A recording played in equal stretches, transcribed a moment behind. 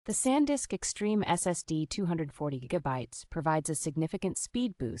The SanDisk Extreme SSD 240GB provides a significant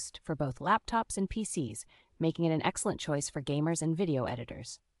speed boost for both laptops and PCs, making it an excellent choice for gamers and video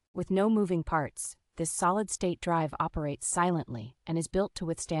editors. With no moving parts, this solid-state drive operates silently and is built to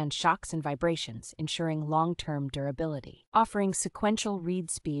withstand shocks and vibrations, ensuring long-term durability. Offering sequential read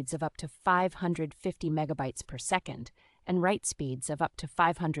speeds of up to 550 megabytes per second and write speeds of up to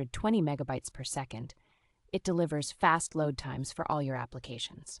 520 megabytes per second, it delivers fast load times for all your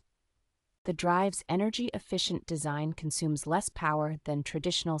applications. The drive's energy-efficient design consumes less power than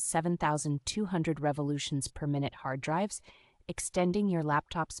traditional 7,200 revolutions per minute hard drives, extending your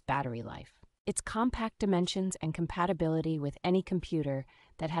laptop's battery life. Its compact dimensions and compatibility with any computer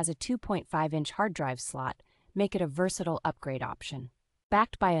that has a 2.5-inch hard drive slot make it a versatile upgrade option.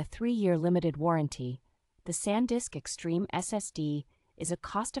 Backed by a 3-year limited warranty, the SanDisk Extreme SSD is a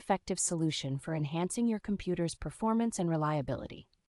cost-effective solution for enhancing your computer's performance and reliability.